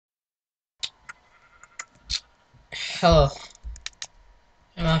Hello,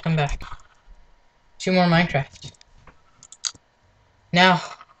 and welcome back to more Minecraft. Now,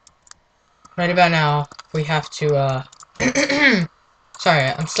 right about now, we have to, sorry,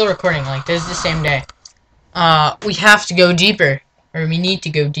 I'm still recording, like, this is the same day. We have to go deeper, or we need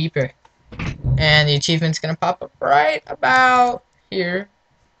to go deeper. And the achievement's gonna pop up right about here.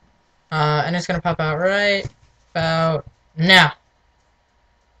 And it's gonna pop out right about now.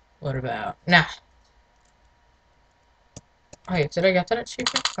 What about now? Wait, did I get that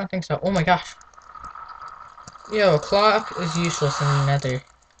achievement? I don't think so. Oh my gosh. Yo, a clock is useless in the nether.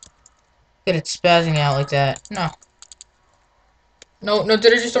 Look at it spazzing out like that. No. No,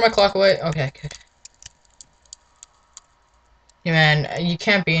 did I just throw my clock away? Okay, good. Yeah, man, you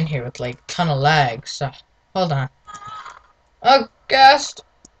can't be in here with, like, ton of lag, so... Hold on. Oh, gassed!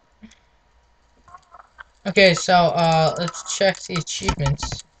 Okay, so, let's check the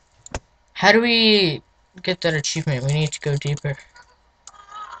achievements. How do we get that achievement? We need to go deeper.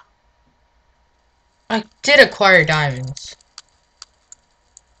 I did acquire diamonds.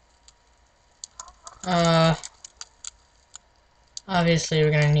 Obviously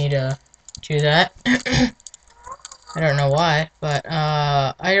we're gonna need to do that. I don't know why, but,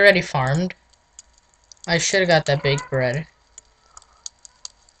 I already farmed. I should've got that baked bread.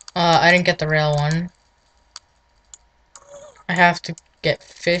 I didn't get the rail one. I have to get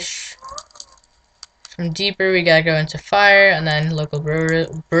fish. From deeper, we gotta go into fire, and then local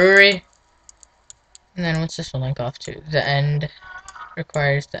brewery. And then what's this one link off to? The end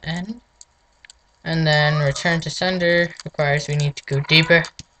requires the end. And then return to sender requires we need to go deeper.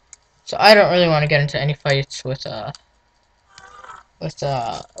 So I don't really want to get into any fights with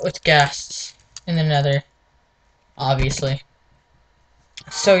ghasts in the nether, obviously.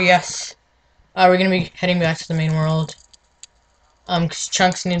 So yes, we're gonna be heading back to the main world. 'Cause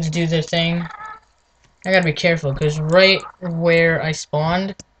chunks need to do their thing. I gotta be careful, because right where I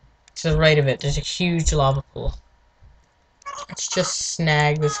spawned, to the right of it, there's a huge lava pool. Let's just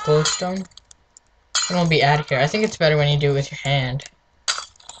snag this glowstone. And we'll be out of here. I think it's better when you do it with your hand.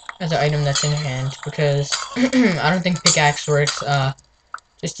 As an item that's in your hand, because I don't think pickaxe works,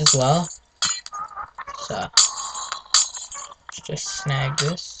 just as well. So, let's just snag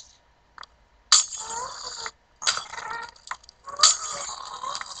this.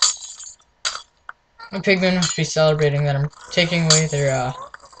 My pigmen must be celebrating that I'm taking away their,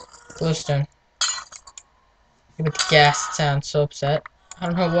 glowstone. With the gas sound so upset. I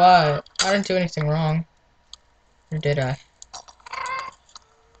don't know why. I didn't do anything wrong. Or did I?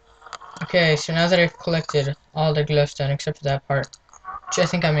 Okay, so now that I've collected all the glowstone except for that part, which I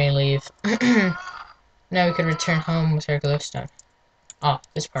think I may leave. Now we can return home with our glowstone. Oh,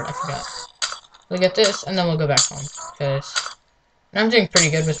 this part I forgot. We'll get this, and then we'll go back home. Because I'm doing pretty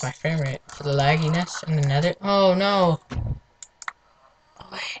good with my frame rate for the lagginess in the nether. Oh, no. Oh,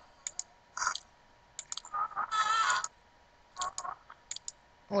 wait.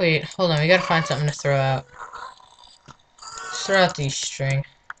 Wait, hold on. We gotta find something to throw out. Let's throw out the string.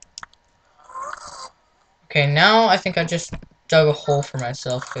 Okay, now I think I just dug a hole for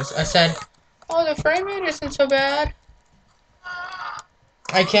myself. Because I said, oh, the frame rate isn't so bad.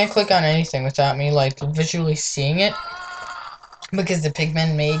 I can't click on anything without me, like, visually seeing it. Because the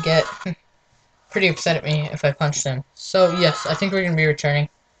pigmen may get pretty upset at me if I punch them. So, yes, I think we're going to be returning.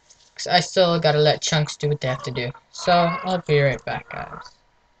 Because I still got to let chunks do what they have to do. So, I'll be right back, guys.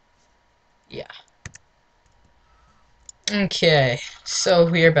 Yeah. Okay, so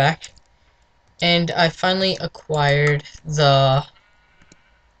we are back. And I finally acquired the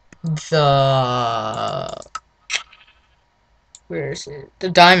where is it? The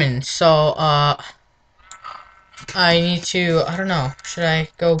diamond. So, I need to, I don't know, should I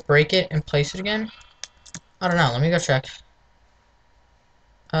go break it and place it again? I don't know, let me go check.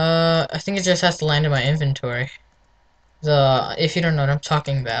 I think it just has to land in my inventory. If you don't know what I'm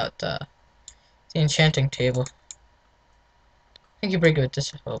talking about, the enchanting table. I think you break it with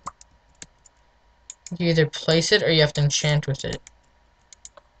this, I hope. You either place it or you have to enchant with it.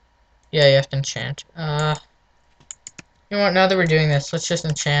 Yeah, you have to enchant. You know what, now that we're doing this, let's just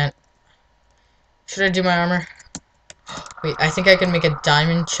enchant. Should I do my armor? Wait, I think I can make a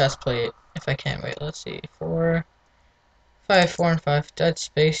diamond chestplate. If I can, wait, let's see. 4, 5, 4, and 5. Dead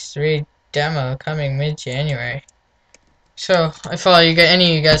Space 3 demo coming mid-January. So, if any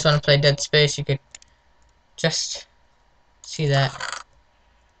of you guys want to play Dead Space, you could just see that.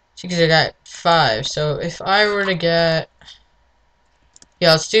 See, because I got 5. So, if I were to get...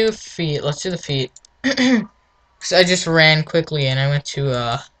 Yeah, let's do feet. Let's do the feet. Because I just ran quickly and I went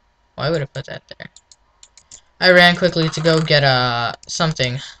to, why would I put that there? I ran quickly to go get,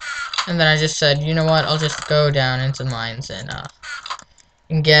 something. And then I just said, you know what? I'll just go down into mines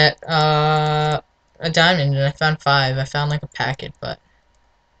and get a diamond. And I found 5. I found like a packet, but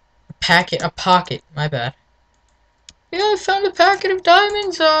a pocket. My bad. Yeah, I found a packet of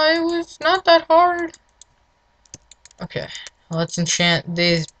diamonds. It was not that hard. Okay, let's enchant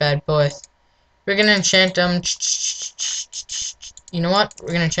these bad boys. We're gonna enchant them. You know what?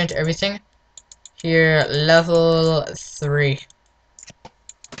 We're gonna enchant everything. Here, level 3.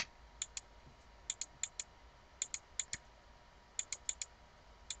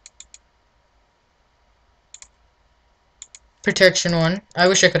 Protection 1. I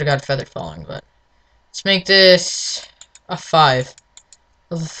wish I could have got feather falling, but let's make this a 5.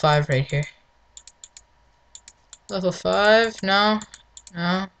 Level 5 right here. Level 5. No.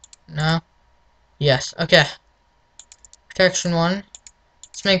 No. No. Yes. Okay. Protection 1.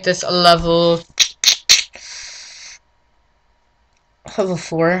 Let's make this a level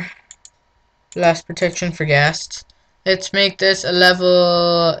 4. Last protection for ghast. Let's make this a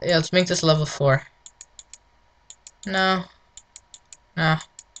level... Yeah, let's make this level 4. No. No.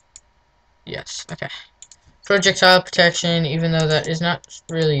 Yes. Okay. Projectile protection, even though that is not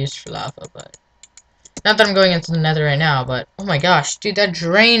really used for lava, but... Not that I'm going into the nether right now, but... Oh my gosh, dude, that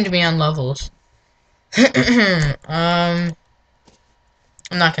drained me on levels. I'm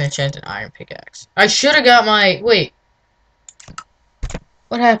not gonna enchant an iron pickaxe. I should have got my... Wait.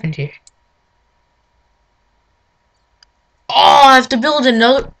 What happened here? Oh, I have to build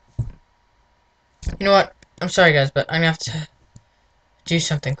another... You know what? I'm sorry, guys, but I'm gonna have to do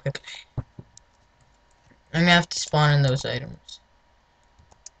something quickly. I'm gonna have to spawn in those items.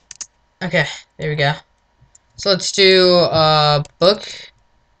 Okay, there we go. So let's do book.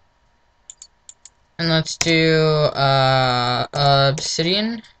 And let's do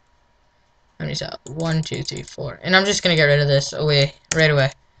obsidian. How many is that? 1, 2, 3, 4. And I'm just gonna get rid of this right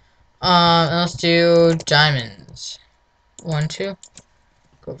away. And let's do diamonds. 1, 2.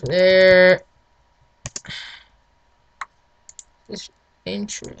 Go over there. This is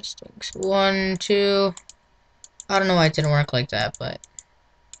interesting. So 1, 2. I don't know why it didn't work like that, but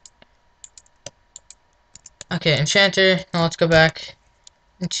okay, enchanter. Now let's go back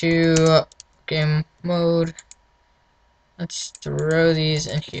into game mode. Let's throw these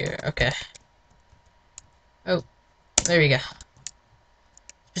in here. Okay. Oh, there we go.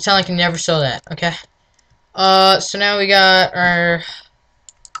 Pretend like you never saw that. Okay. So now we got our.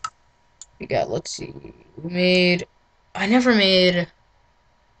 Let's see. We made. I never made.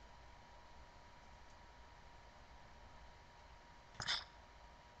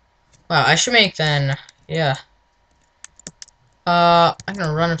 Wow, I should make then. Yeah. I'm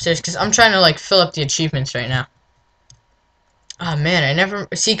gonna run upstairs because I'm trying to like fill up the achievements right now. Oh man, I never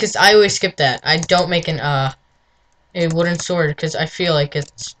see because I always skip that. I don't make a wooden sword because I feel like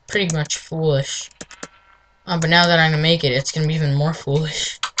it's pretty much foolish. But now that I'm gonna make it, it's gonna be even more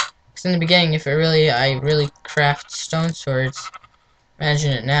foolish. Because in the beginning, if I really craft stone swords,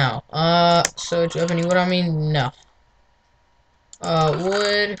 imagine it now. So do you have any wood on me? No.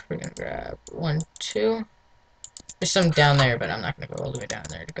 Wood. We're gonna grab 1, 2. There's some down there, but I'm not gonna go all the way down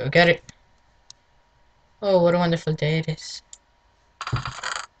there to go get it. Oh, what a wonderful day it is.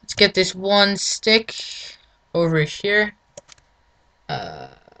 Let's get this 1 stick over here. Yeah,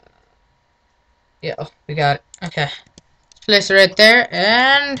 we got it. Okay. Let's place it right there,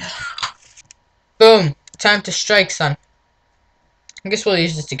 and boom. Time to strike, son. I guess we'll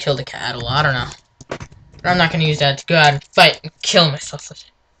use this to kill the cattle. I don't know. But I'm not gonna use that to go out and fight and kill myself.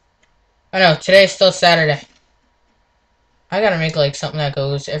 I know, today's still Saturday. I gotta make, like, something that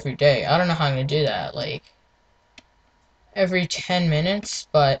goes every day. I don't know how I'm gonna do that, like, every 10 minutes,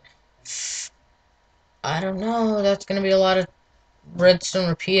 but I don't know. That's gonna be a lot of redstone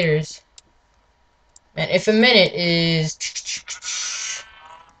repeaters. And if a minute is...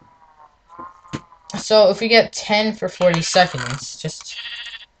 So, if we get 10 for 40 seconds, just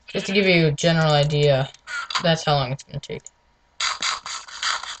to give you a general idea, that's how long it's gonna take.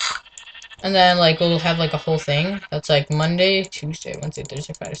 And then, like, we'll have, like, a whole thing that's, like, Monday, Tuesday, Wednesday,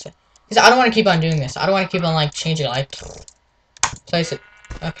 Thursday, Friday, Saturday. Because I don't want to keep on doing this. I don't want to keep on, like, changing it. Like, place it.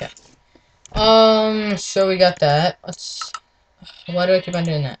 Okay. So we got that. Let's... Why do I keep on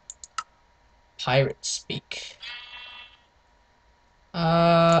doing that? Pirate speak.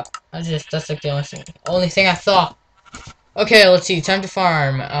 That's, like, the only thing I thought. Okay, let's see. Time to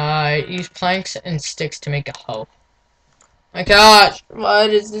farm. Use planks and sticks to make a hoe. My gosh, why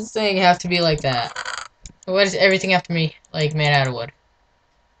does this thing have to be like that? Why does everything have to be, like, made out of wood?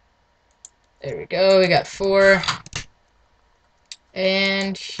 There we go, we got 4.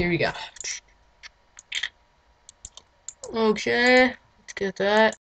 And here we go. Okay, let's get that.